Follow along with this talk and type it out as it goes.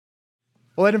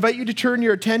Well, I'd invite you to turn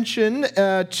your attention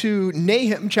to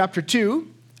Nahum chapter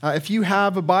 2. If you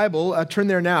have a Bible, turn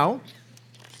there now.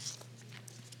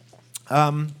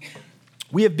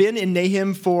 We have been in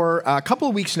Nahum for a couple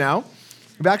of weeks now.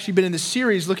 We've actually been in this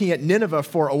series looking at Nineveh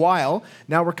for a while.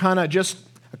 Now we're kind of just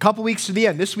a couple weeks to the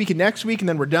end, this week and next week, and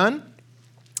then we're done.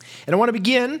 And I want to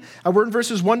begin, we're in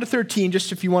verses 1 to 13,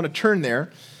 just if you want to turn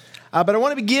there. But I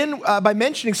want to begin by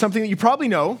mentioning something that you probably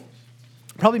know.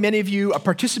 Probably many of you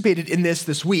participated in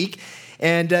this week,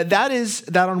 and that is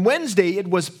that on Wednesday it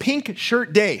was Pink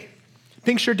Shirt Day.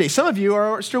 Pink Shirt Day. Some of you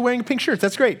are still wearing pink shirts.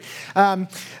 That's great.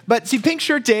 But see, Pink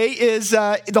Shirt Day is,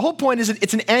 the whole point is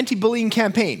it's an anti-bullying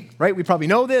campaign, right? We probably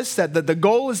know this, that the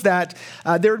goal is that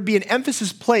there would be an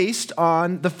emphasis placed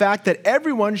on the fact that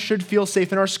everyone should feel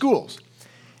safe in our schools.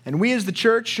 And we as the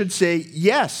church should say,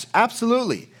 yes,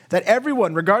 absolutely. That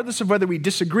everyone, regardless of whether we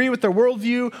disagree with their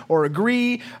worldview or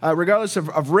agree, regardless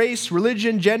of race,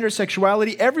 religion, gender,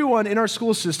 sexuality, everyone in our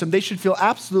school system, they should feel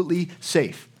absolutely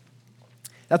safe.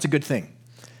 That's a good thing.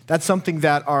 That's something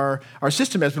that our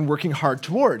system has been working hard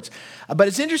towards. But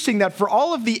it's interesting that for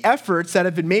all of the efforts that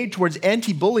have been made towards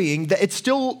anti-bullying, that it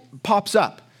still pops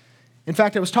up. In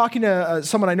fact, I was talking to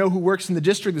someone I know who works in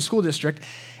the school district,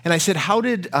 and I said, how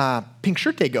did Pink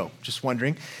Shirt Day go? Just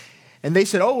wondering. And they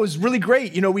said, oh, it was really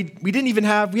great. You know, we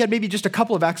had maybe just a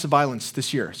couple of acts of violence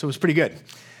this year, so it was pretty good. And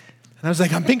I was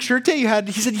like, on Pink Shirt Day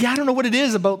he said, yeah, I don't know what it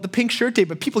is about the Pink Shirt Day,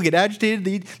 but people get agitated.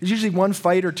 There's usually one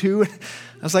fight or two.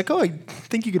 I was like, oh, I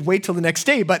think you could wait till the next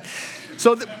day. But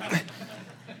so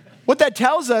what that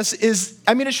tells us is,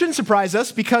 it shouldn't surprise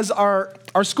us because our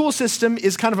school system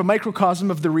is kind of a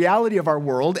microcosm of the reality of our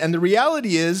world. And the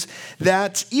reality is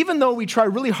that even though we try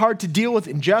really hard to deal with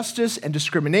injustice and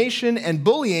discrimination and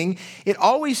bullying, it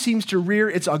always seems to rear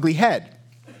its ugly head.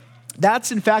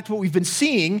 That's, in fact, what we've been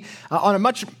seeing on a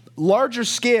much larger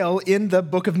scale in the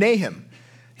book of Nahum,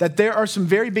 that there are some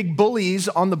very big bullies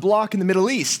on the block in the Middle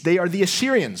East. They are the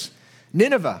Assyrians,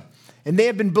 Nineveh. And they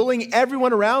have been bullying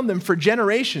everyone around them for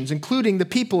generations, including the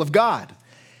people of God.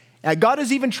 God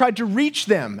has even tried to reach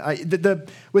them.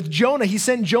 With Jonah, he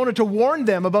sent Jonah to warn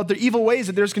them about their evil ways,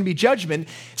 that there's going to be judgment.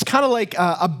 It's kind of like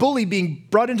a bully being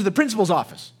brought into the principal's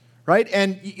office, right?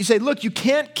 And you say, look, you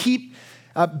can't keep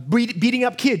beating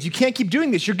up kids. You can't keep doing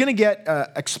this. You're going to get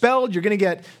expelled.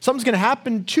 Something's going to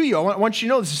happen to you. I want you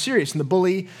to know this is serious. And the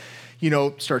bully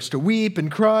starts to weep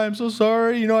and cry, I'm so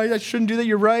sorry, I shouldn't do that,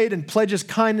 you're right, and pledges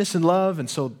kindness and love, and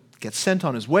so gets sent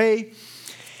on his way.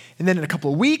 And then in a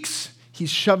couple of weeks, he's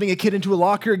shoving a kid into a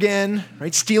locker again,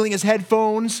 right, stealing his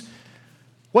headphones.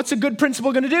 What's a good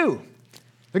principal going to do?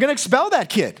 They're going to expel that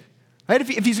kid, right?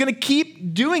 If he's going to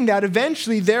keep doing that,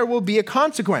 eventually there will be a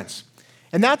consequence.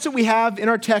 And that's what we have in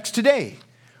our text today.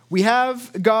 We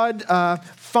have God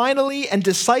finally and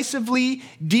decisively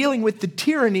dealing with the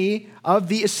tyranny of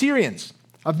the Assyrians,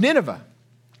 of Nineveh.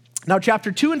 Now,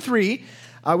 chapter 2 and 3,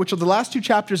 which are the last two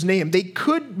chapters in Nahum, they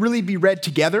could really be read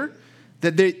together.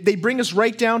 That they bring us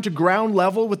right down to ground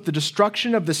level with the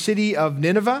destruction of the city of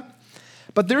Nineveh.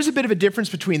 But there's a bit of a difference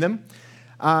between them.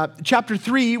 Chapter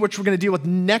 3, which we're going to deal with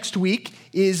next week,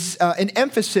 is an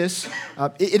emphasis.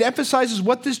 It emphasizes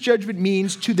what this judgment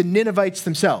means to the Ninevites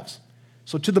themselves.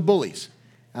 So to the bullies.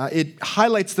 It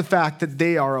highlights the fact that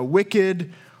they are a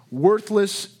wicked,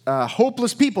 worthless,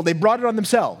 hopeless people. They brought it on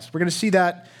themselves. We're going to see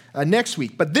that next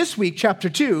week. But this week, chapter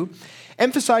 2,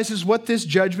 emphasizes what this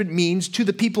judgment means to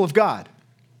the people of God.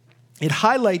 It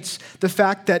highlights the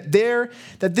fact that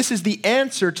this is the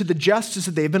answer to the justice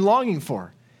that they've been longing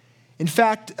for. In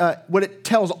fact, what it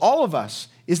tells all of us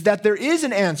is that there is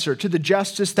an answer to the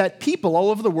justice that people all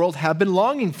over the world have been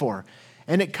longing for.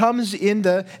 And it comes in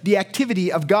the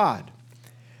activity of God.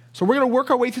 So we're going to work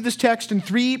our way through this text in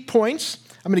 3 points.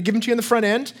 I'm going to give them to you on the front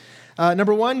end.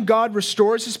 Number 1, God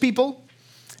restores his people.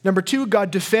 Number 2,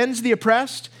 God defends the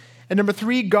oppressed. And number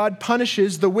 3, God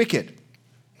punishes the wicked.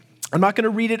 I'm not going to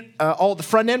read it all at the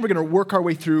front end. We're going to work our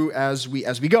way through as we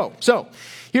go. So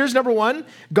here's number 1,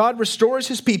 God restores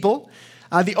his people.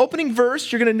 The opening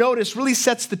verse, you're going to notice, really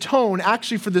sets the tone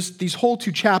actually for these whole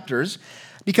 2 chapters.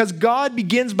 Because God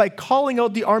begins by calling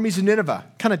out the armies of Nineveh,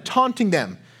 kind of taunting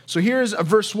them. So here's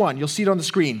verse 1. You'll see it on the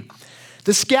screen.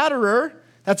 The scatterer,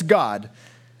 that's God.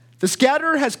 The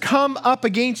scatterer has come up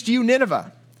against you,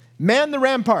 Nineveh. Man the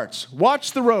ramparts,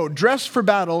 watch the road, dress for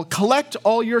battle, collect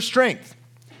all your strength.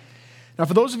 Now,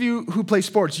 for those of you who play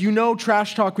sports, you know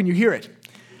trash talk when you hear it.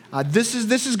 This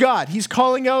is God. He's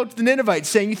calling out the Ninevites,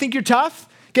 saying, you think you're tough?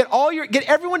 Get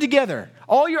everyone together,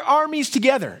 all your armies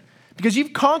together. Because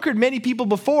you've conquered many people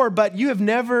before, but you have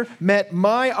never met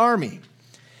my army.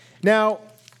 Now,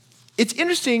 it's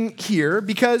interesting here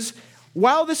because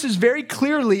while this is very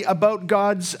clearly about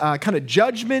God's kind of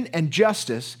judgment and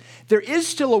justice, there is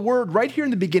still a word right here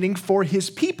in the beginning for his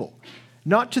people.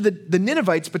 Not to the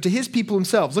Ninevites, but to his people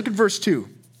themselves. Look at verse 2.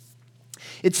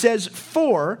 It says,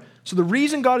 for, so the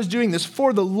reason God is doing this,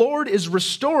 for the Lord is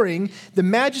restoring the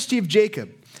majesty of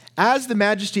Jacob as the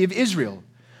majesty of Israel.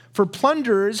 For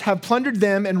plunderers have plundered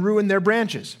them and ruined their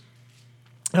branches.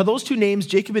 Now those two names,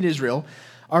 Jacob and Israel,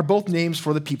 are both names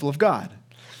for the people of God.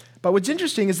 But what's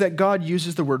interesting is that God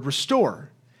uses the word restore.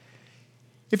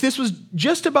 If this was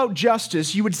just about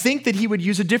justice, you would think that he would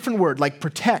use a different word like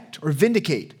protect or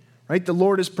vindicate. Right? The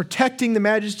Lord is protecting the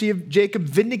majesty of Jacob,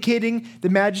 vindicating the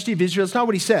majesty of Israel. It's not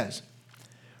what he says.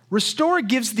 Restore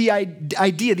gives the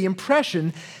idea, the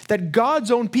impression that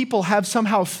God's own people have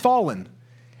somehow fallen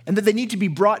and that they need to be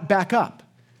brought back up.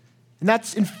 And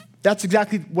that's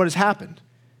exactly what has happened.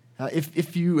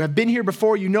 If you have been here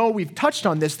before, you know we've touched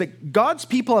on this, that God's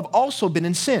people have also been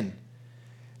in sin.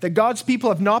 That God's people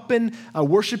have not been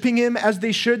worshiping him as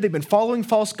they should. They've been following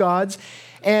false gods.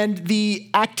 And the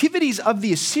activities of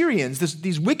the Assyrians,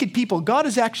 these wicked people, God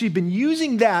has actually been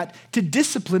using that to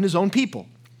discipline his own people.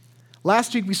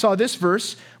 Last week we saw this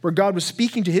verse where God was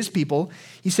speaking to his people.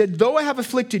 He said, though I have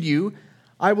afflicted you,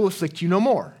 I will afflict you no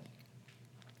more.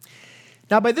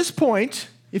 Now by this point,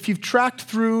 if you've tracked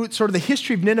through sort of the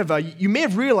history of Nineveh, you may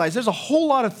have realized there's a whole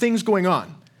lot of things going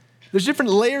on. There's different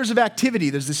layers of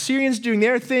activity. There's the Syrians doing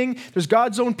their thing. There's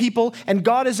God's own people, and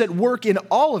God is at work in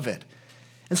all of it.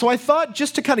 And so I thought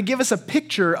just to kind of give us a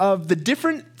picture of the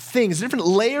different things, different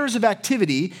layers of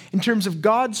activity in terms of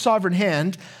God's sovereign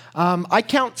hand, I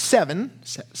count seven.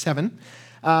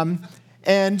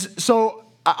 And so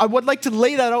I would like to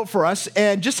lay that out for us.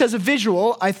 And just as a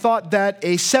visual, I thought that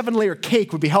a 7-layer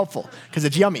cake would be helpful because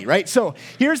it's yummy, right? So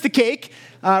here's the cake.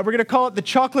 We're going to call it the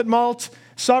chocolate malt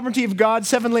Sovereignty of God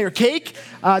 7-layer cake.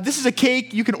 This is a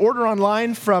cake you can order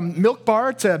online from Milk Bar.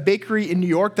 It's a bakery in New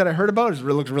York that I heard about. It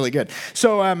looks really good.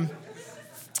 So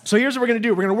here's what we're going to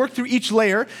do. We're going to work through each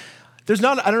layer. I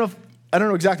don't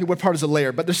know exactly what part is a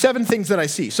layer, but there's 7 things that I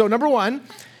see. So number 1,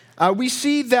 we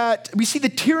see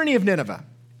the tyranny of Nineveh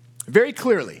very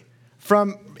clearly.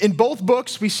 In both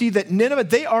books, we see that Nineveh,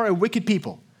 they are a wicked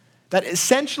people. That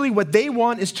essentially what they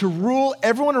want is to rule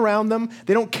everyone around them.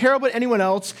 They don't care about anyone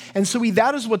else. And so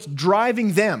that is what's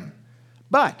driving them.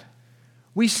 But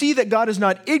we see that God is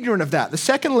not ignorant of that. The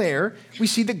second layer, we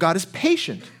see that God is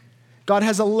patient. God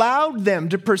has allowed them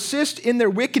to persist in their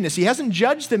wickedness. He hasn't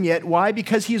judged them yet. Why?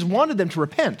 Because he has wanted them to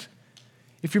repent.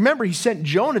 If you remember, he sent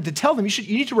Jonah to tell them,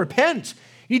 you need to repent.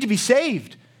 You need to be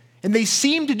saved. And they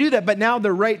seem to do that, but now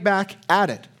they're right back at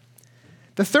it.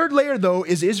 The third layer, though,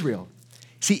 is Israel.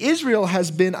 See, Israel has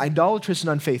been idolatrous and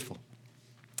unfaithful.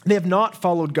 They have not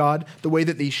followed God the way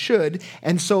that they should.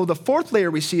 And so the fourth layer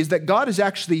we see is that God is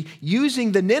actually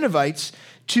using the Ninevites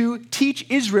to teach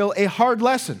Israel a hard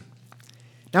lesson.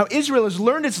 Now, Israel has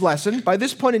learned its lesson. By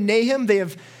this point in Nahum, they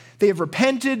have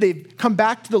repented. They've come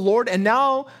back to the Lord. And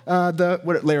now,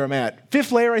 what layer am I at?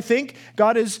 5th layer, I think.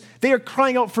 They are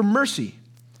crying out for mercy.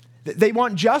 They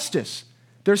want justice.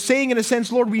 They're saying, in a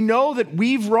sense, Lord, we know that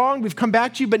we've wronged, we've come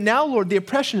back to you, but now, Lord, the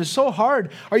oppression is so hard.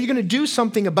 Are you going to do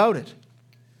something about it?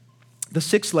 The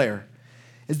 6th layer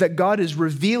is that God is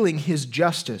revealing his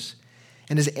justice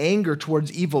and his anger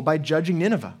towards evil by judging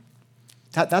Nineveh.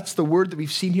 That's the word that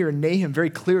we've seen here in Nahum very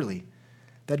clearly,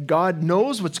 that God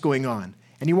knows what's going on,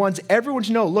 and he wants everyone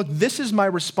to know, look, this is my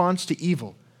response to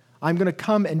evil. I'm going to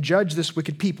come and judge this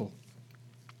wicked people.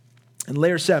 And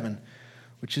layer 7,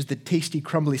 which is the tasty,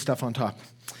 crumbly stuff on top.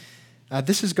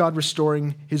 This is God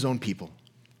restoring his own people.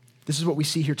 This is what we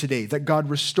see here today, that God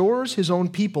restores his own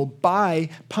people by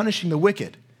punishing the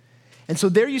wicked. And so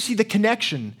there you see the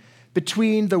connection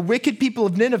between the wicked people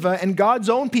of Nineveh and God's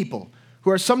own people,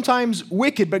 who are sometimes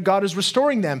wicked, but God is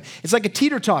restoring them. It's like a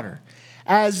teeter-totter.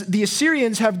 As the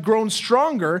Assyrians have grown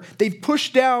stronger, they've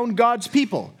pushed down God's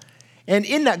people. And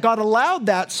in that, God allowed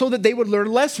that so that they would learn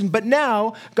a lesson. But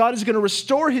now, God is going to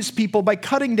restore his people by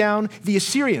cutting down the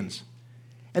Assyrians.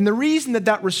 And the reason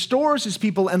that restores his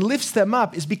people and lifts them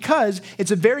up is because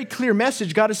it's a very clear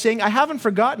message. God is saying, I haven't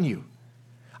forgotten you.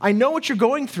 I know what you're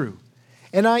going through.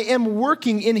 And I am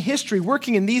working in history,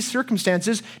 working in these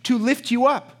circumstances to lift you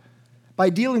up by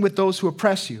dealing with those who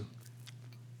oppress you.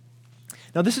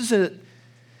 Now, this is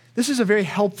a very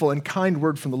helpful and kind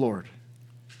word from the Lord.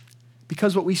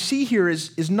 Because what we see here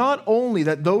is not only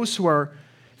that those who are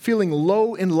feeling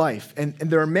low in life, and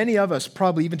there are many of us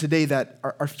probably even today that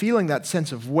are feeling that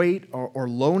sense of weight or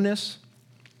lowness,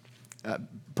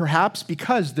 perhaps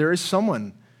because there is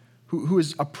someone who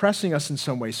is oppressing us in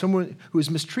some way, someone who is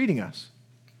mistreating us.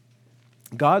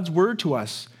 God's word to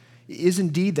us is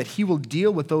indeed that he will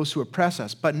deal with those who oppress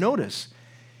us. But notice,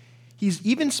 he's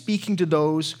even speaking to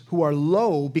those who are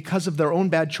low because of their own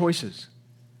bad choices.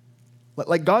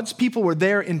 Like God's people were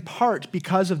there in part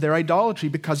because of their idolatry,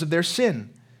 because of their sin.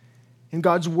 And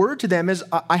God's word to them is,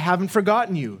 I haven't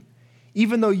forgotten you.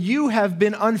 Even though you have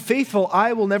been unfaithful,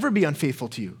 I will never be unfaithful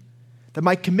to you. That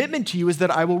my commitment to you is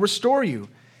that I will restore you.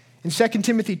 In 2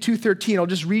 Timothy 2:13, I'll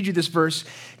just read you this verse.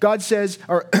 God says,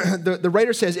 or the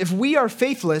writer says, if we are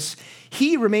faithless,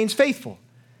 he remains faithful,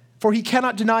 for he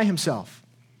cannot deny himself.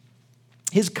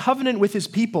 His covenant with his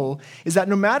people is that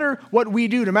no matter what we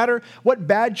do, no matter what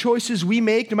bad choices we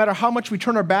make, no matter how much we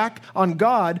turn our back on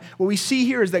God, what we see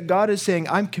here is that God is saying,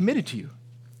 I'm committed to you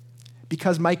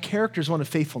because my character is one of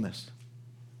faithfulness.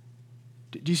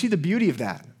 Do you see the beauty of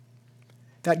that?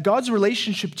 That God's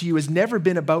relationship to you has never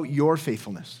been about your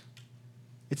faithfulness.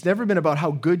 It's never been about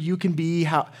how good you can be,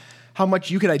 how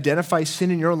much you can identify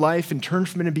sin in your life and turn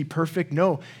from it and be perfect.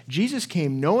 No, Jesus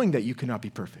came knowing that you cannot be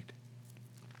perfect.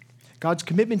 God's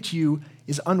commitment to you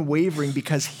is unwavering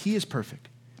because he is perfect,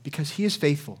 because he is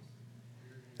faithful.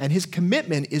 And his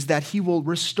commitment is that he will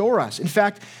restore us. In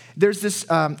fact, there's this,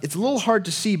 it's a little hard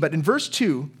to see, but in verse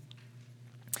 2,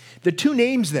 the two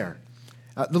names there,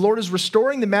 the Lord is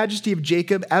restoring the majesty of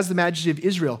Jacob as the majesty of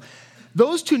Israel.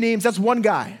 Those two names, that's one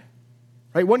guy,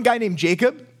 right? One guy named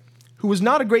Jacob, who was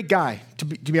not a great guy, to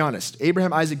be honest.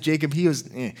 Abraham, Isaac, Jacob, he was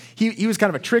kind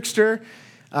of a trickster.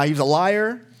 He was a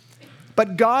liar.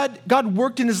 But God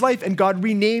worked in his life, and God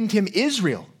renamed him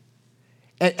Israel.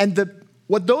 And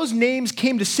what those names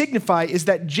came to signify is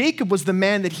that Jacob was the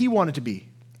man that he wanted to be.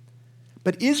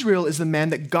 But Israel is the man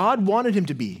that God wanted him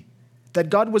to be,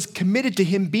 that God was committed to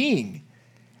him being.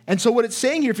 And so what it's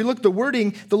saying here, if you look at the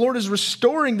wording, the Lord is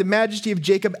restoring the majesty of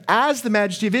Jacob as the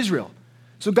majesty of Israel.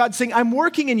 So God's saying, I'm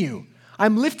working in you.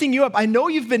 I'm lifting you up. I know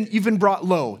you've been brought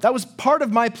low. That was part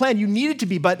of my plan. You needed to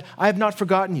be, but I have not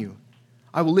forgotten you.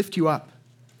 I will lift you up.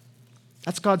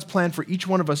 That's God's plan for each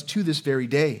one of us to this very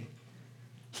day.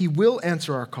 He will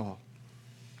answer our call.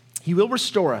 He will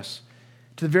restore us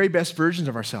to the very best versions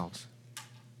of ourselves.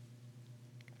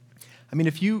 I mean,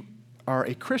 if you are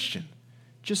a Christian,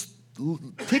 just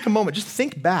take a moment, just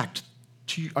think back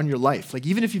on your life. Like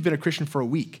even if you've been a Christian for a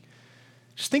week,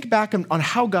 just think back on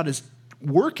how God is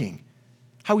working,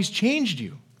 how he's changed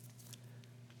you.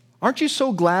 Aren't you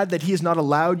so glad that he has not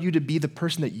allowed you to be the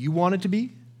person that you wanted to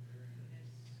be?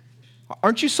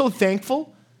 Aren't you so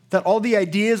thankful that all the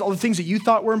ideas, all the things that you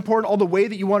thought were important, all the way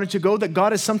that you wanted to go, that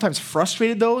God has sometimes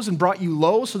frustrated those and brought you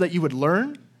low so that you would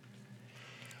learn?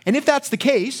 And if that's the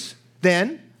case,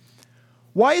 then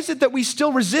why is it that we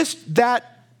still resist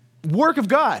that work of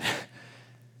God?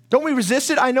 Don't we resist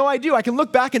it? I know I do. I can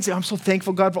look back and say, I'm so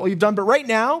thankful, God, for all you've done. But right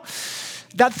now,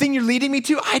 that thing you're leading me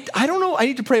to, I don't know. I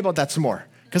need to pray about that some more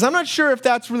because I'm not sure if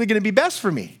that's really going to be best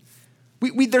for me.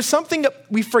 There's something that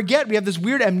we forget. We have this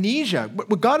weird amnesia.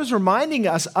 What God is reminding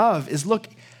us of is, look,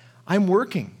 I'm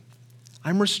working.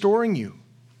 I'm restoring you.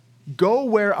 Go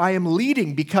where I am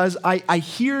leading because I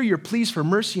hear your pleas for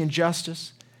mercy and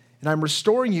justice, and I'm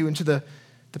restoring you into the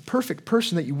perfect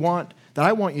person that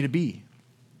I want you to be.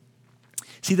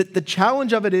 See, the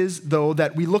challenge of it is, though,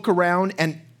 that we look around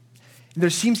and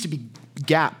there seems to be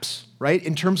gaps, right,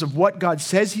 in terms of what God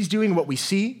says he's doing and what we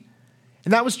see.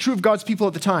 And that was true of God's people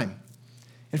at the time.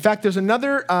 In fact, there's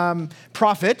another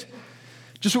prophet,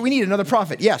 just what we need, another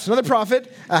prophet. Yes, another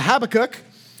prophet, Habakkuk,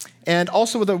 and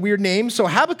also with a weird name. So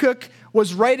Habakkuk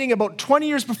was writing about 20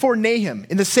 years before Nahum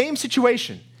in the same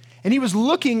situation. And he was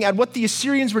looking at what the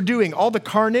Assyrians were doing, all the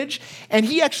carnage, and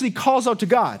he actually calls out to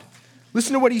God.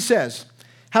 Listen to what he says.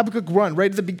 Habakkuk 1,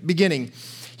 right at the beginning.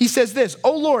 He says this,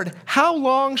 "O Lord, how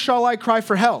long shall I cry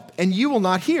for help, and you will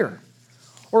not hear?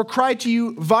 Or cry to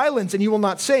you violence, and you will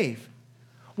not save?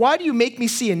 Why do you make me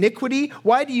see iniquity?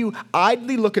 Why do you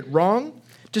idly look at wrong?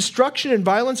 Destruction and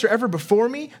violence are ever before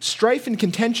me. Strife and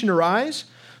contention arise.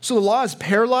 So the law is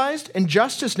paralyzed, and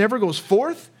justice never goes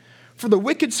forth. For the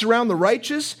wicked surround the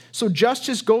righteous, so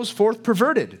justice goes forth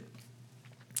perverted."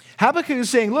 Habakkuk is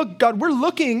saying, look, God, we're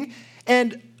looking,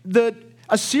 and the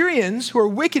Assyrians, who are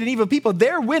wicked and evil people,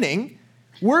 they're winning.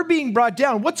 We're being brought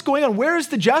down. What's going on? Where is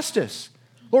the justice?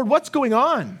 Lord, what's going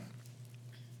on?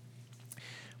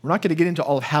 We're not going to get into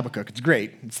all of Habakkuk. It's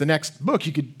great. It's the next book.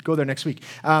 You could go there next week.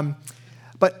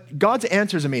 But God's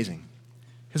answer is amazing.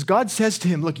 Because God says to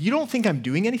him, look, you don't think I'm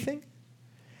doing anything?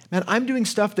 Man, I'm doing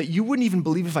stuff that you wouldn't even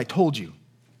believe if I told you.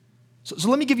 So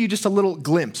let me give you just a little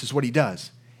glimpse is what he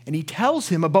does. And he tells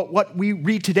him about what we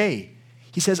read today.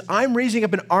 He says, I'm raising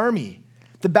up an army,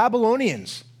 the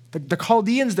Babylonians, the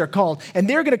Chaldeans they're called, and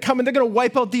they're going to come and they're going to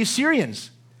wipe out the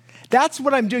Assyrians. That's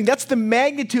what I'm doing. That's the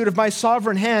magnitude of my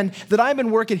sovereign hand that I'm in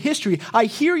work in history. I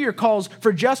hear your calls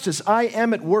for justice. I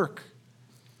am at work.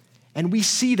 And we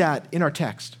see that in our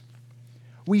text.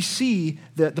 We see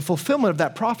the fulfillment of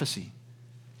that prophecy,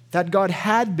 that God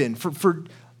had been for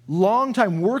long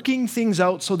time working things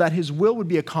out so that his will would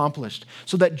be accomplished,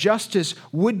 so that justice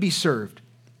would be served.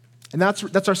 And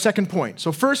that's our second point.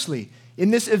 So firstly,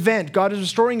 in this event, God is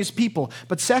restoring his people.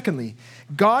 But secondly,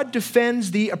 God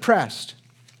defends the oppressed.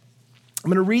 I'm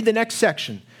going to read the next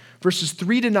section, verses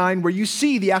 3-9, where you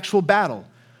see the actual battle,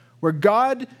 where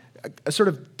God, sort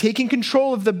of taking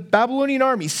control of the Babylonian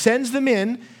army, sends them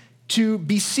in to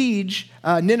besiege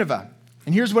Nineveh.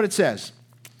 And here's what it says.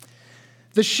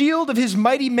 The shield of his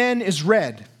mighty men is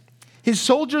red. His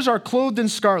soldiers are clothed in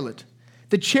scarlet.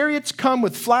 The chariots come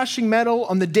with flashing metal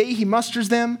on the day he musters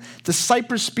them. The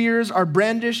cypress spears are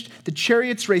brandished. The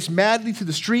chariots race madly through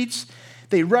the streets.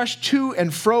 They rush to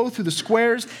and fro through the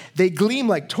squares. They gleam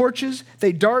like torches.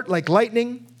 They dart like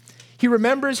lightning. He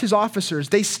remembers his officers.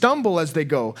 They stumble as they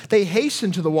go. They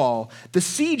hasten to the wall. The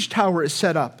siege tower is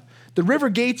set up. The river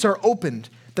gates are opened.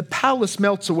 The palace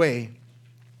melts away.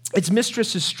 Its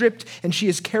mistress is stripped and she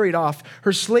is carried off.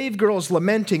 Her slave girls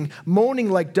lamenting,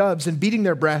 moaning like doves and beating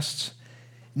their breasts.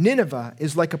 Nineveh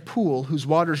is like a pool whose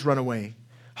waters run away.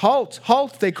 Halt,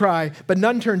 halt, they cry, but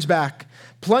none turns back.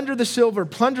 Plunder the silver,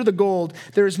 plunder the gold.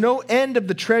 There is no end of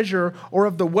the treasure or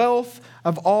of the wealth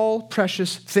of all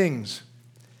precious things.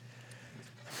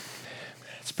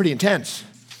 It's pretty intense.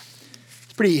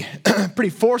 It's pretty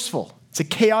forceful. It's a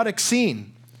chaotic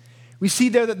scene. We see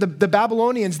there that the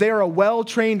Babylonians, they are a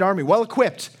well-trained army,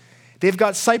 well-equipped. They've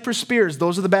got cypress spears.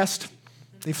 Those are the best.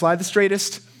 They fly the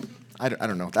straightest. I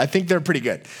don't know. I think they're pretty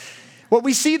good. What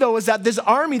we see, though, is that this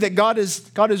army that God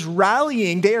is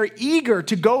rallying, they are eager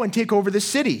to go and take over this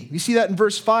city. You see that in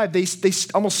verse 5. They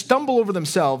almost stumble over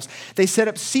themselves. They set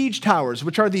up siege towers,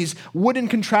 which are these wooden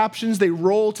contraptions. They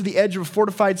roll to the edge of a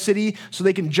fortified city so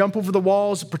they can jump over the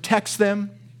walls. It protects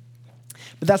them.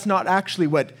 But that's not actually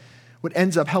what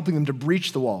ends up helping them to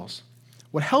breach the walls.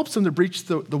 What helps them to breach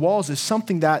the walls is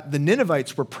something that the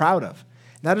Ninevites were proud of.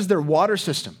 And that is their water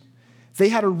system. They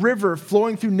had a river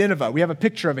flowing through Nineveh. We have a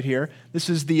picture of it here. This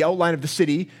is the outline of the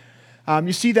city.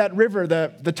 You see that river,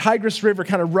 the Tigris River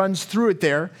kind of runs through it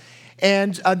there.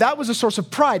 And that was a source of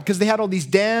pride because they had all these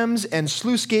dams and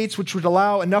sluice gates which would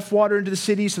allow enough water into the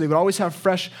city so they would always have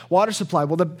fresh water supply.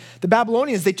 Well, the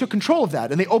Babylonians, they took control of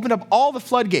that and they opened up all the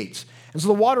floodgates. And so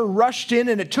the water rushed in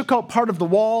and it took out part of the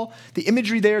wall. The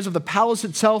imagery there is of the palace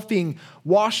itself being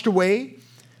washed away.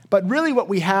 But really what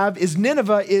we have is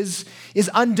Nineveh is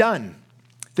undone.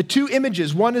 The two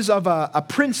images, one is of a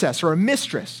princess or a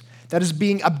mistress that is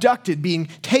being abducted, being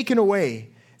taken away.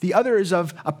 The other is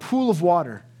of a pool of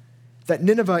water that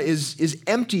Nineveh is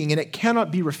emptying and it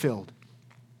cannot be refilled.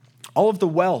 All of the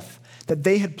wealth that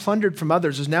they had plundered from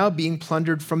others is now being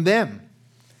plundered from them.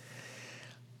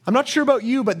 I'm not sure about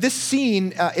you, but this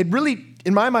scene, it really,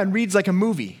 in my mind, reads like a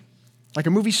movie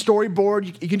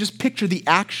storyboard. You can just picture the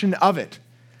action of it.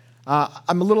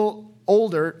 I'm a little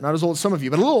older, not as old as some of you,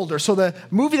 but a little older. So the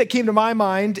movie that came to my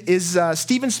mind is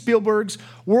Steven Spielberg's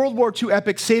World War II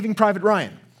epic Saving Private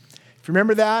Ryan. If you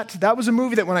remember that was a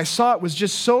movie that when I saw it was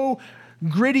just so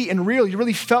gritty and real. You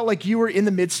really felt like you were in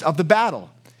the midst of the battle.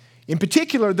 In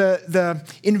particular, the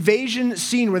invasion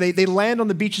scene where they land on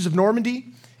the beaches of Normandy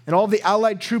and all the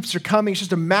Allied troops are coming. It's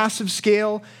just a massive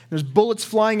scale. There's bullets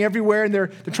flying everywhere and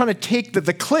they're trying to take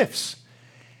the cliffs.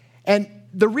 And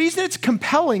the reason it's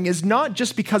compelling is not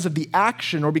just because of the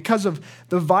action or because of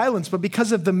the violence, but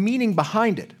because of the meaning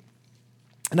behind it.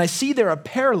 And I see there a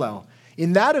parallel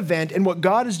in that event and what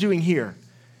God is doing here.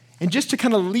 And just to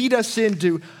kind of lead us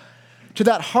into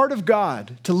that heart of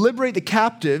God, to liberate the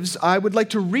captives, I would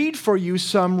like to read for you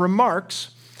some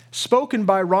remarks spoken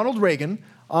by Ronald Reagan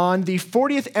on the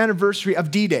 40th anniversary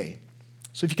of D-Day.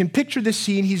 So if you can picture this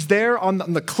scene, he's there on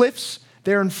the cliffs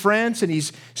there in France, and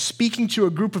he's speaking to a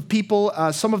group of people,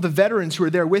 some of the veterans who are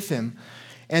there with him.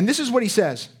 And this is what he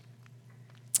says.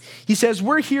 He says,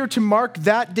 "We're here to mark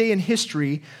that day in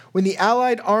history when the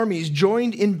Allied armies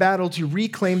joined in battle to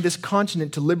reclaim this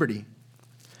continent to liberty.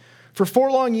 For 4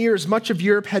 long years, much of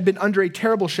Europe had been under a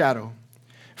terrible shadow.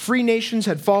 Free nations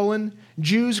had fallen.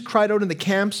 Jews cried out in the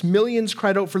camps. Millions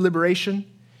cried out for liberation.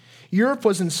 Europe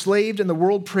was enslaved, and the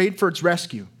world prayed for its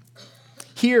rescue.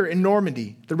 Here in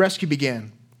Normandy, the rescue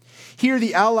began. Here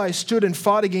the Allies stood and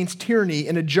fought against tyranny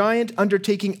in a giant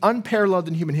undertaking unparalleled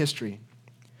in human history.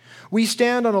 We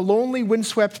stand on a lonely,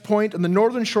 windswept point on the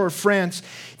northern shore of France.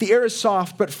 The air is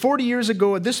soft, but 40 years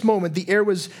ago at this moment, the air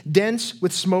was dense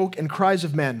with smoke and cries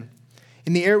of men.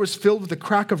 And the air was filled with the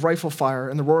crack of rifle fire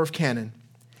and the roar of cannon.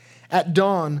 At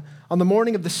dawn, on the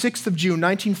morning of the 6th of June,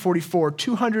 1944,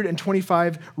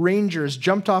 225 Rangers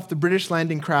jumped off the British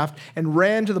landing craft and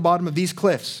ran to the bottom of these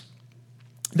cliffs.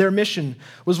 Their mission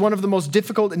was one of the most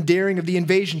difficult and daring of the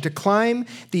invasion, to climb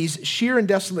these sheer and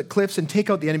desolate cliffs and take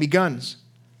out the enemy guns.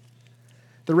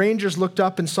 The Rangers looked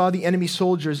up and saw the enemy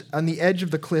soldiers on the edge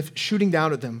of the cliff shooting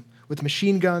down at them with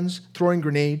machine guns, throwing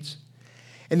grenades,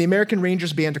 and the American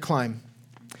Rangers began to climb.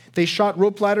 They shot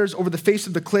rope ladders over the face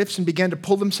of the cliffs and began to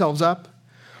pull themselves up.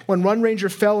 When one Ranger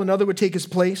fell, another would take his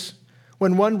place.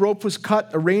 When one rope was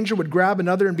cut, a Ranger would grab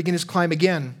another and begin his climb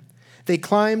again. They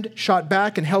climbed, shot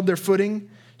back, and held their footing.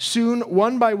 Soon,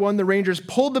 one by one, the Rangers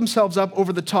pulled themselves up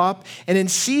over the top, and in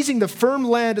seizing the firm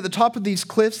land at the top of these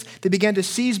cliffs, they began to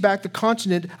seize back the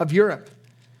continent of Europe.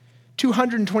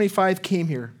 225 came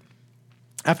here.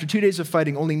 After 2 days of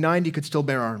fighting, only 90 could still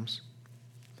bear arms.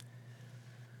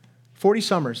 40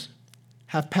 summers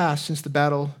have passed since the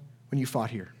battle when you fought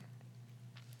here.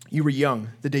 You were young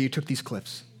the day you took these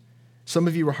cliffs. Some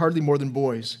of you were hardly more than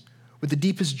boys, with the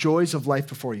deepest joys of life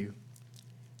before you.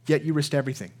 Yet you risked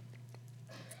everything.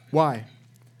 Why?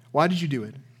 Why did you do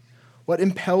it? What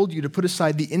impelled you to put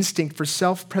aside the instinct for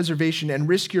self-preservation and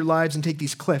risk your lives and take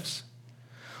these cliffs?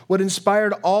 What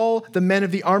inspired all the men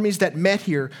of the armies that met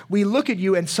here? We look at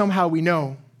you and somehow we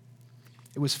know.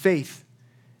 It was faith.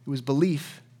 It was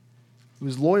belief. It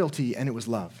was loyalty, and it was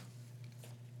love.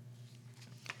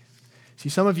 See,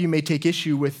 some of you may take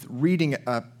issue with reading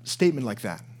a statement like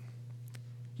that.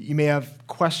 You may have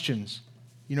questions,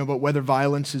 about whether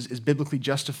violence is biblically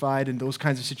justified in those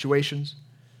kinds of situations,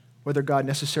 whether God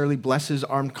necessarily blesses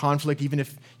armed conflict, even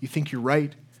if you think you're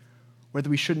right, whether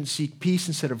we shouldn't seek peace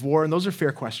instead of war, and those are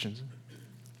fair questions.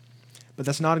 But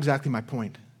that's not exactly my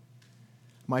point.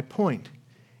 My point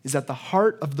is that the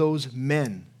heart of those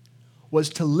men was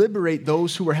to liberate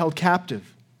those who were held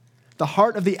captive. The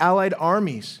heart of the Allied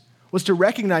armies was to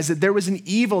recognize that there was an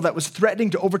evil that was threatening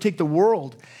to overtake the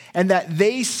world, and that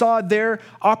they saw their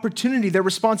opportunity, their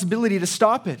responsibility to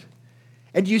stop it.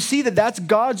 And you see that that's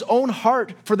God's own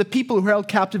heart for the people who are held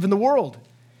captive in the world.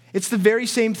 It's the very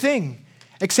same thing,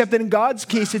 except that in God's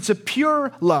case, it's a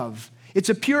pure love. It's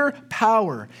a pure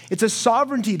power. It's a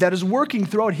sovereignty that is working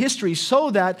throughout history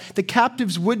so that the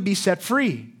captives would be set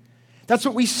free. That's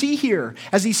what we see here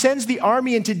as he sends the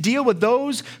army in to deal with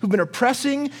those who've been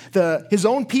oppressing his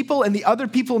own people and the other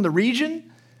people in the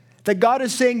region, that God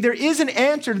is saying there is an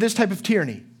answer to this type of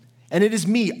tyranny, and it is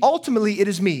me. Ultimately, it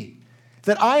is me,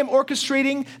 that I am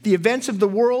orchestrating the events of the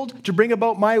world to bring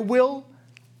about my will,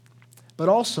 but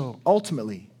also,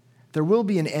 ultimately, there will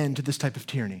be an end to this type of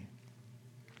tyranny.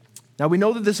 Now, we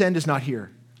know that this end is not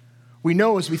here. We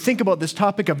know as we think about this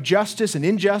topic of justice and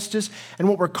injustice and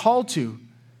what we're called to,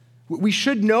 we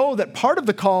should know that part of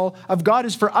the call of God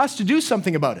is for us to do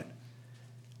something about it.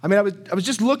 I was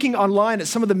just looking online at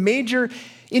some of the major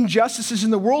injustices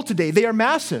in the world today. They are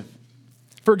massive.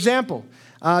 For example,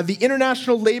 the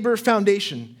International Labor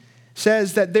Foundation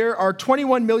says that there are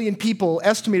 21 million people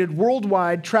estimated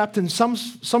worldwide trapped in some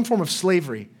form of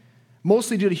slavery,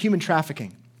 mostly due to human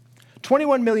trafficking.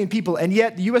 21 million people, and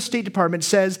yet the U.S. State Department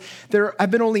says there have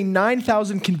been only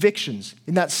 9,000 convictions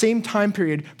in that same time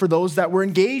period for those that were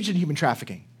engaged in human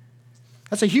trafficking.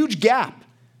 That's a huge gap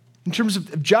in terms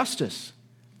of justice.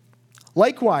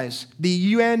 Likewise, the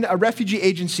UN Refugee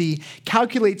Agency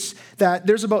calculates that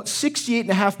there's about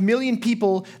 68.5 million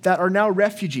people that are now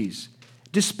refugees,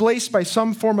 displaced by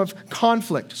some form of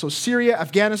conflict. So Syria,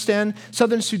 Afghanistan,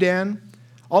 Southern Sudan,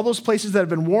 all those places that have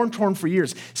been war-torn for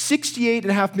years.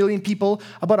 68.5 million people,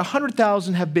 about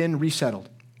 100,000 have been resettled.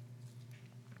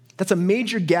 That's a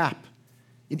major gap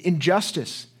in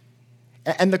justice.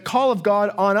 And the call of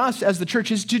God on us as the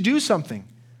church is to do something.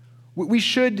 We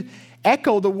should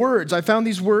echo the words. I found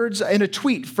these words in a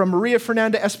tweet from Maria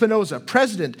Fernanda Espinosa,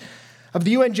 president of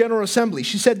the UN General Assembly.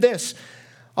 She said this: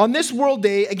 "On this World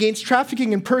Day against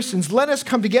trafficking in persons, let us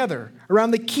come together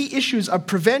around the key issues of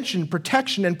prevention,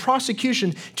 protection, and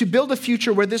prosecution to build a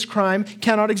future where this crime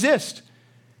cannot exist."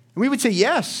 And we would say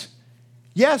yes.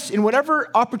 Yes, in whatever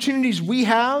opportunities we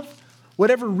have,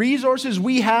 whatever resources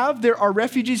we have, there are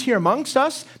refugees here amongst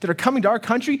us that are coming to our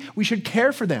country. We should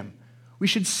care for them. We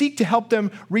should seek to help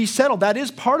them resettle. That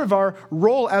is part of our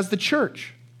role as the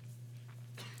church.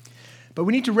 But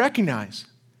we need to recognize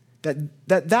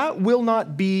that will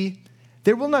not be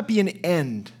an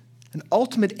end, an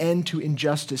ultimate end to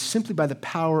injustice simply by the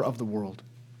power of the world.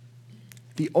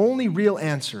 The only real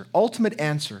answer, ultimate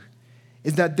answer,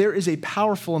 is that there is a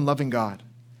powerful and loving God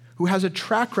who has a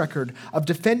track record of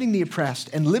defending the oppressed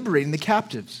and liberating the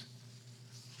captives.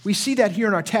 We see that here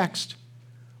in our text.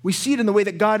 We see it in the way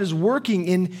that God is working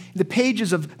in the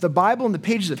pages of the Bible and the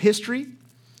pages of history.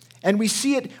 And we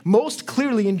see it most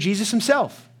clearly in Jesus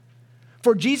himself.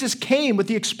 For Jesus came with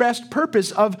the expressed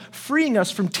purpose of freeing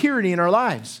us from tyranny in our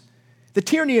lives. The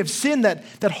tyranny of sin that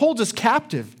holds us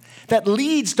captive, that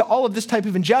leads to all of this type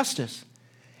of injustice.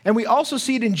 And we also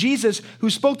see it in Jesus, who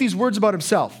spoke these words about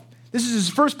himself. This is his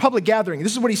first public gathering.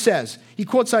 This is what he says. He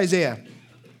quotes Isaiah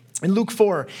in Luke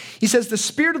 4. He says, "The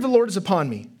Spirit of the Lord is upon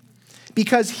me,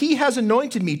 because he has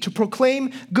anointed me to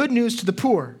proclaim good news to the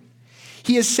poor.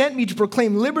 He has sent me to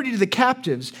proclaim liberty to the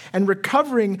captives and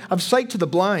recovering of sight to the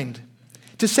blind,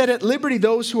 to set at liberty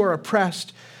those who are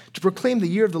oppressed, to proclaim the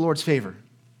year of the Lord's favor."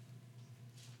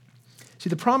 See,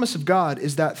 the promise of God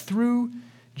is that through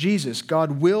Jesus,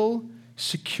 God will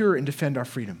secure and defend our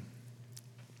freedom.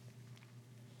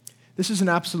 This is an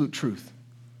absolute truth,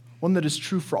 one that is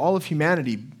true for all of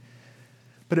humanity.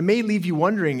 But it may leave you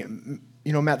wondering,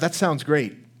 Matt, that sounds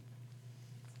great.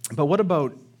 But what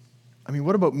about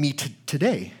me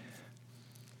today?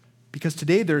 Because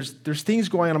today there's things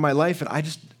going on in my life, and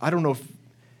I don't know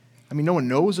no one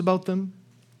knows about them.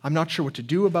 I'm not sure what to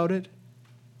do about it.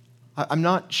 I'm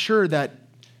not sure that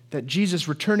Jesus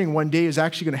returning one day is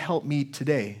actually going to help me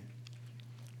today.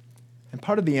 And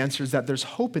part of the answer is that there's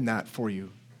hope in that for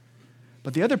you.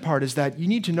 But the other part is that you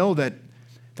need to know that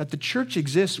the church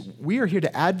exists. We are here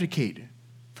to advocate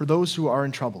for those who are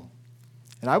in trouble.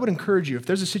 And I would encourage you, if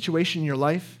there's a situation in your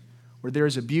life where there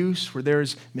is abuse, where there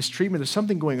is mistreatment, there's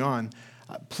something going on,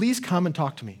 please come and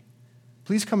talk to me.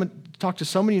 Please come and talk to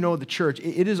someone you know at the church.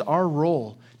 It is our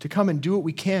role to come and do what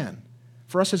we can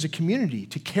for us as a community,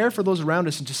 to care for those around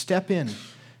us and to step in,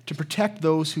 to protect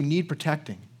those who need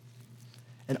protecting.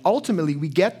 And ultimately, we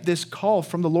get this call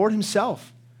from the Lord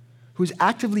himself, who is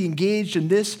actively engaged in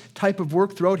this type of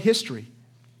work throughout history.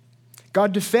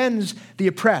 God defends the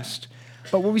oppressed.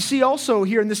 But what we see also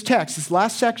here in this text, this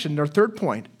last section, our third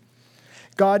point,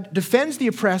 God defends the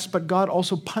oppressed, but God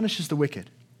also punishes the wicked.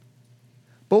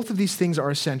 Both of these things are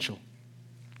essential.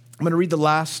 I'm going to read the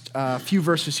last few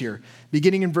verses here,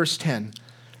 beginning in verse 10.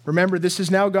 Remember, this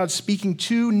is now God speaking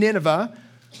to Nineveh,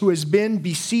 who has been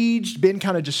besieged, been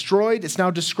kind of destroyed. It's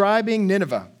now describing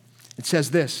Nineveh. It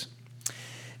says this: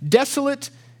 "Desolate,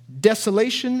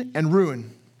 desolation, and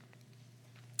ruin.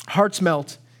 Hearts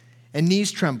melt, and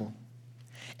knees tremble.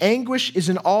 Anguish is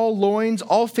in all loins,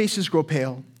 all faces grow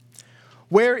pale.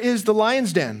 Where is the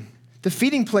lion's den, the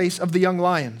feeding place of the young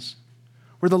lions?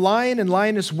 Where the lion and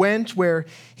lioness went, where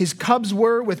his cubs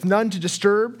were, with none to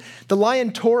disturb. The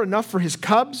lion tore enough for his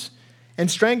cubs, and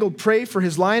strangled prey for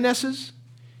his lionesses.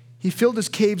 He filled his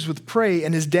caves with prey,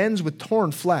 and his dens with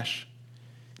torn flesh.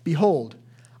 Behold,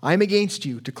 I am against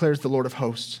you, declares the Lord of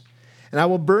hosts, and I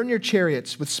will burn your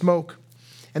chariots with smoke,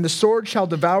 and the sword shall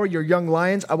devour your young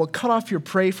lions. I will cut off your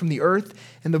prey from the earth,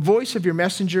 and the voice of your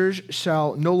messengers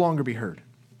shall no longer be heard."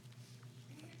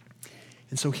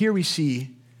 And so here we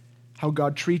see how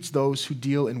God treats those who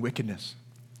deal in wickedness.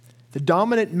 The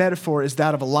dominant metaphor is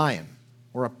that of a lion,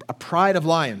 or a pride of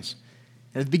lions.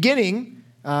 And at the beginning,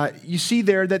 you see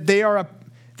there that they are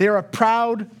a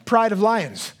proud pride of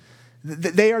lions.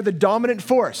 They are the dominant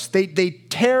force. They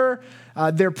tear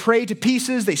their prey to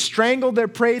pieces. They strangle their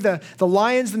prey. The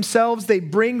lions themselves, they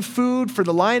bring food for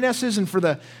the lionesses and for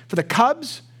the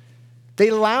cubs.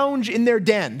 They lounge in their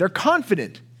den. They're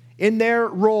confident in their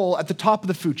role at the top of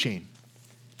the food chain.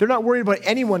 They're not worried about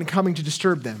anyone coming to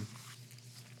disturb them.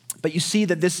 But you see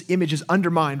that this image is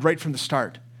undermined right from the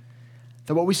start.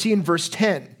 That what we see in verse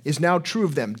 10 is now true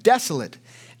of them. Desolate,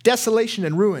 desolation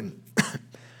and ruin.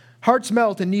 Hearts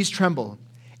melt and knees tremble.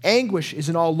 Anguish is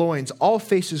in all loins. All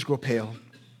faces grow pale.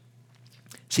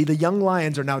 See, the young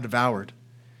lions are now devoured.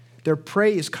 Their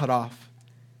prey is cut off.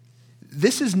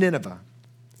 This is Nineveh.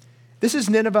 This is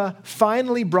Nineveh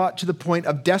finally brought to the point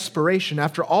of desperation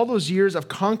after all those years of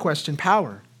conquest and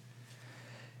power.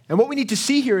 And what we need to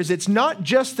see here is it's not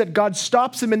just that God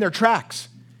stops them in their tracks.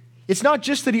 It's not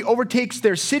just that he overtakes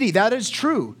their city. That is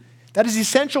true. That is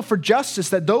essential for justice,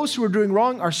 that those who are doing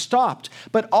wrong are stopped.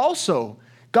 But also,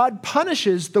 God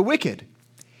punishes the wicked.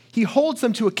 He holds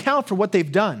them to account for what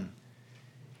they've done.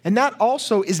 And that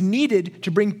also is needed to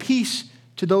bring peace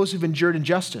to those who've endured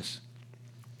injustice.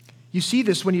 You see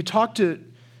this when you talk to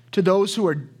those who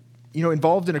are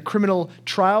involved in a criminal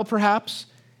trial, perhaps,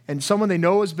 and someone they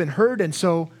know has been hurt, and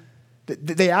so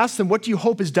they ask them, what do you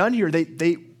hope is done here?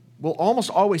 They will almost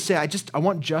always say, I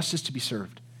want justice to be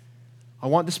served. I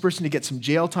want this person to get some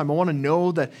jail time. I want to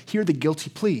know that hear the guilty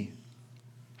plea.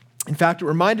 In fact, it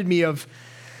reminded me of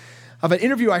an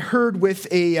interview I heard with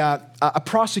a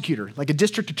prosecutor, like a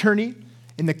district attorney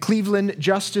in the Cleveland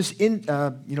justice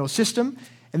system.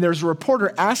 And there's a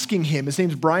reporter asking him, his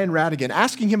name's Brian Radigan,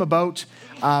 asking him about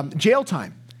jail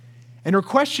time. And her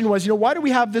question was, why do we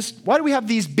have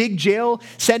these big jail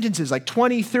sentences, like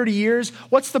 20, 30 years?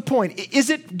 What's the point? Is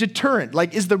it deterrent?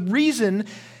 Like, is the reason,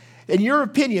 in your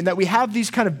opinion, that we have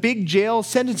these kind of big jail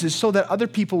sentences so that other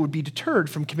people would be deterred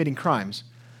from committing crimes?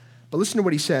 But listen to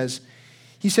what he says.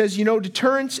 He says,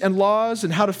 deterrence and laws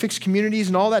and how to fix communities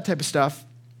and all that type of stuff,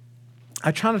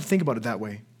 I try not to think about it that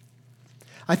way.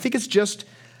 I think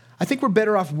we're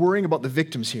better off worrying about the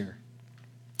victims here.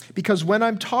 Because when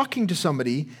I'm talking to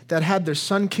somebody that had their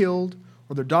son killed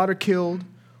or their daughter killed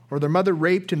or their mother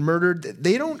raped and murdered,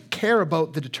 they don't care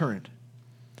about the deterrent.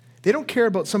 They don't care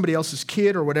about somebody else's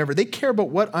kid or whatever. They care about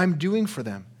what I'm doing for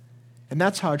them. And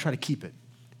that's how I try to keep it.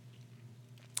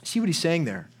 See what he's saying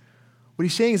there? What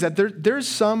he's saying is that there's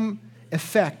some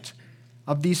effect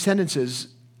of these sentences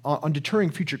on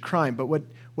deterring future crime, but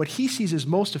what he sees as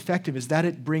most effective is that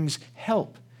it brings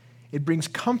help. It brings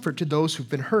comfort to those who've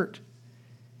been hurt.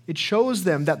 It shows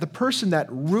them that the person that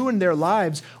ruined their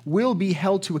lives will be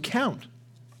held to account.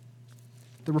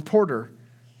 The reporter,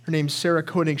 her name's Sarah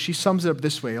Koenig, she sums it up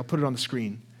this way. I'll put it on the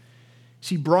screen.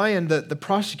 See, Brian, the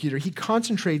prosecutor, he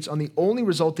concentrates on the only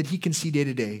result that he can see day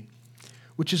to day,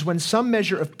 which is when some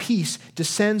measure of peace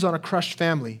descends on a crushed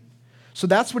family. So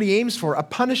that's what he aims for, a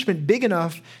punishment big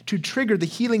enough to trigger the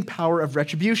healing power of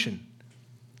retribution.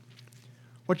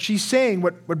 What she's saying,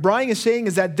 what Brian is saying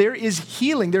is that there is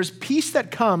healing, there's peace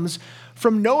that comes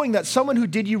from knowing that someone who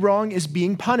did you wrong is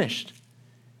being punished.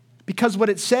 Because what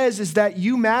it says is that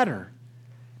you matter,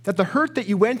 that the hurt that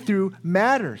you went through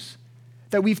matters,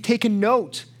 that we've taken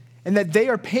note, and that they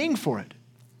are paying for it.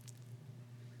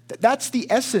 That's the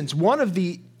essence, one of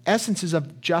the essences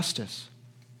of justice.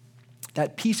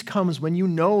 That peace comes when you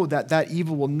know that that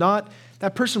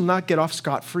person will not get off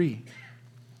scot-free.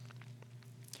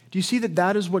 Do you see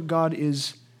that is what God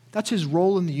is? That's his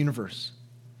role in the universe.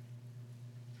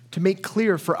 To make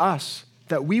clear for us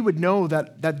that we would know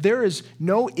that there is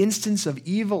no instance of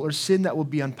evil or sin that will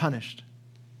be unpunished.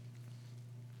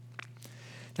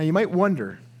 Now you might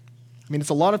wonder, it's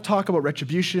a lot of talk about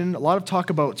retribution, a lot of talk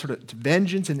about sort of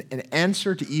vengeance and an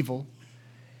answer to evil.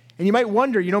 And you might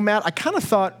wonder, Matt, I kind of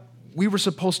thought we were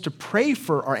supposed to pray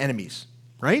for our enemies,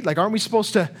 right? Like, aren't we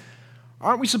supposed to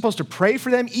pray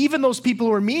for them, even those people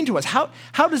who are mean to us? How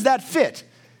does that fit?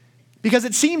 Because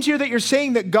it seems here that you're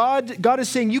saying that God is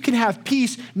saying you can have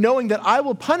peace knowing that I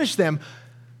will punish them.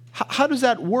 How does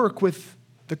that work with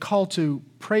the call to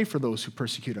pray for those who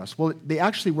persecute us? Well, they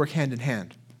actually work hand in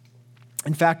hand.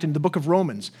 In fact, in the book of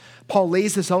Romans, Paul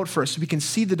lays this out for us so we can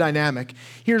see the dynamic.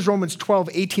 Here's Romans 12,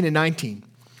 18 and 19.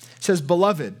 It says,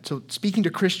 "Beloved," so speaking to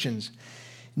Christians,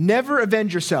 "never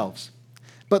avenge yourselves,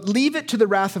 but leave it to the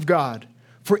wrath of God.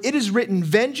 For it is written,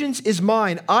 'Vengeance is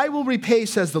mine, I will repay,'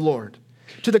 says the Lord.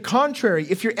 To the contrary,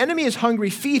 if your enemy is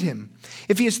hungry, feed him.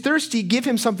 If he is thirsty, give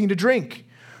him something to drink.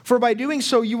 For by doing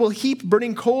so, you will heap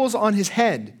burning coals on his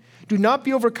head. Do not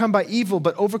be overcome by evil,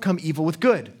 but overcome evil with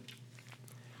good."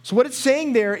 So what it's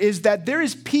saying there is that there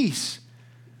is peace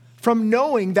from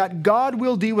knowing that God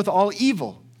will deal with all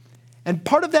evil. And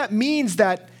part of that means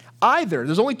that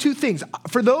there's only two things.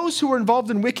 For those who are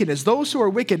involved in wickedness, those who are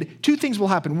wicked, two things will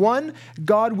happen. One,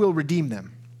 God will redeem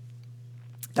them.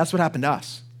 That's what happened to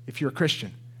us. If you're a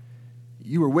Christian,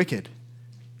 you were wicked.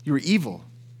 You were evil.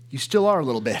 You still are a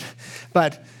little bit.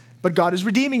 But God is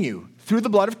redeeming you. Through the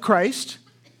blood of Christ,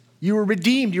 you were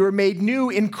redeemed. You were made new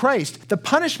in Christ. The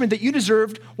punishment that you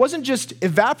deserved wasn't just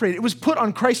evaporated. It was put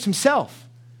on Christ himself.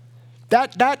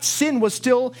 That sin was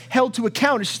still held to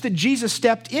account. It's just that Jesus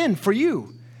stepped in for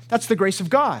you. That's the grace of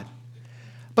God.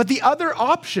 But the other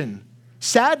option,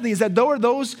 sadly, is that there are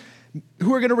those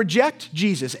who are going to reject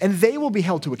Jesus, and they will be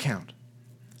held to account.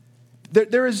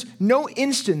 There is no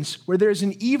instance where there is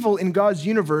an evil in God's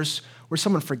universe where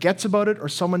someone forgets about it or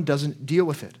someone doesn't deal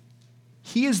with it.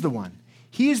 He is the one.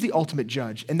 He is the ultimate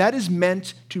judge, and that is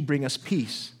meant to bring us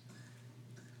peace.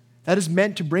 That is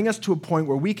meant to bring us to a point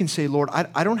where we can say, Lord,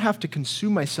 I don't have to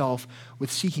consume myself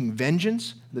with seeking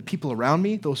vengeance, the people around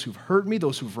me, those who've hurt me,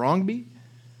 those who've wronged me.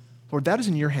 Lord, that is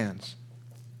in your hands.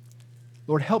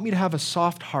 Lord, help me to have a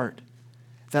soft heart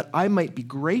that I might be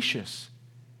gracious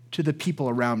to the people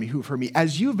around me who've hurt me,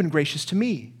 as you've been gracious to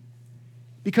me.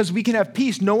 Because we can have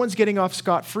peace. No one's getting off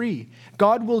scot-free.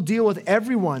 God will deal with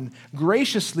everyone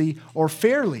graciously or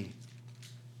fairly.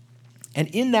 And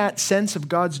in that sense of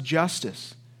God's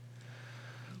justice,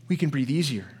 we can breathe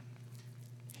easier,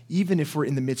 even if we're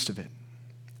in the midst of it.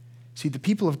 See, the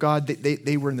people of God,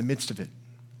 they were in the midst of it.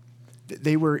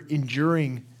 They were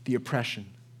enduring the oppression.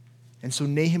 And so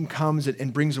Nahum comes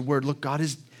and brings a word. Look, God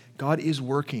is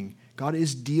working. God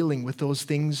is dealing with those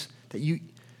things that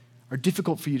are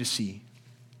difficult for you to see.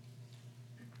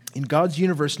 In God's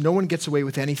universe, no one gets away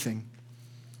with anything.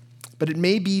 But it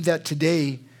may be that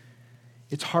today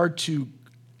it's hard to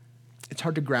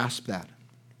grasp that.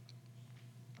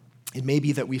 It may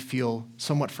be that we feel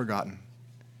somewhat forgotten.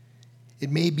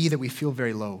 It may be that we feel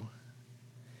very low.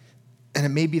 And it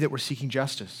may be that we're seeking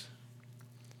justice.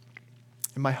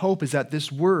 And my hope is that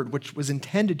this word, which was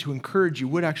intended to encourage you,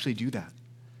 would actually do that.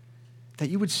 That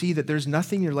you would see that there's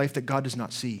nothing in your life that God does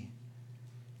not see.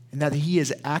 And that he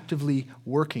is actively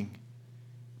working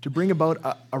to bring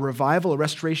about a revival, a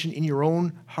restoration in your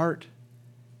own heart,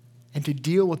 and to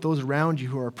deal with those around you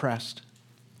who are oppressed.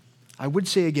 I would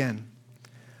say again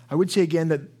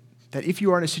that if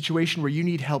you are in a situation where you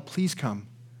need help, please come.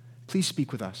 Please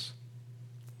speak with us.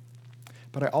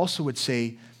 But I also would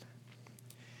say,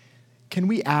 can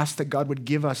we ask that God would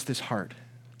give us this heart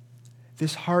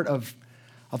of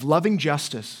loving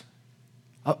justice,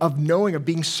 of knowing, of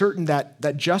being certain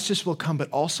that justice will come, but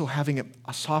also having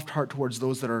a soft heart towards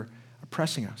those that are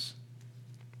oppressing us.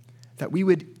 That we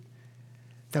would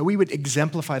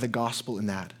exemplify the gospel in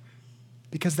that,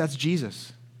 because that's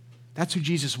Jesus. That's who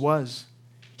Jesus was.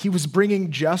 He was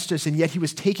bringing justice, and yet he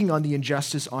was taking on the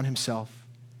injustice on himself.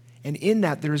 And in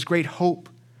that, there is great hope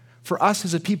for us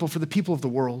as a people, for the people of the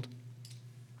world.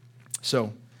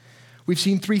 So, we've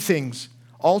seen three things,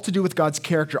 all to do with God's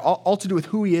character, all to do with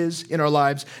who he is in our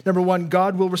lives. Number one,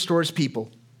 God will restore his people.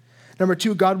 Number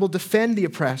two, God will defend the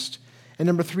oppressed. And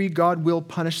number three, God will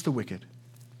punish the wicked.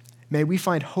 May we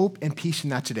find hope and peace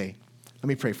in that today. Let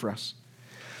me pray for us.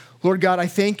 Lord God, I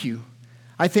thank you.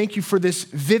 I thank you for this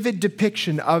vivid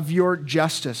depiction of your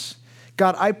justice.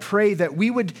 God, I pray that we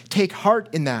would take heart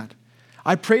in that.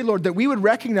 I pray, Lord, that we would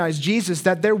recognize, Jesus,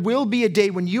 that there will be a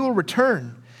day when you will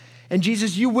return. And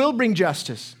Jesus, you will bring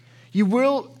justice. You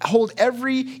will hold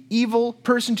every evil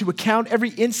person to account,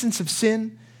 every instance of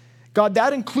sin. God,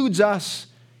 that includes us,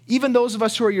 even those of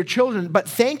us who are your children. But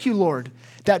thank you, Lord,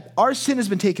 that our sin has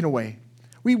been taken away.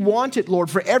 We want it, Lord,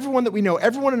 for everyone that we know,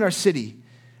 everyone in our city.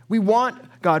 We want,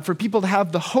 God, for people to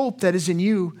have the hope that is in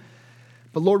you.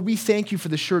 But Lord, we thank you for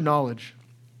the sure knowledge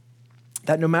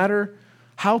that no matter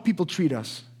how people treat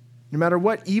us, no matter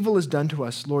what evil is done to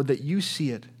us, Lord, that you see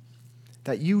it,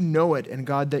 that you know it, and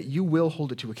God, that you will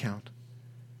hold it to account.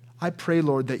 I pray,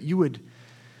 Lord, that you would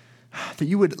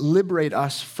liberate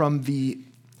us from the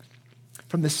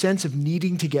sense of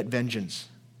needing to get vengeance.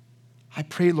 I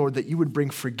pray, Lord, that you would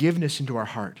bring forgiveness into our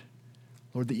heart.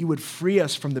 Lord, that you would free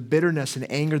us from the bitterness and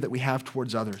anger that we have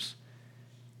towards others.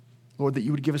 Lord, that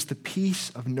you would give us the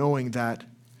peace of knowing that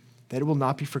it will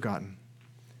not be forgotten,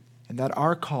 and that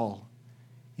our call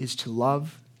is to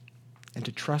love and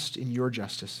to trust in your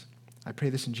justice. I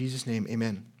pray this in Jesus' name,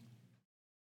 amen.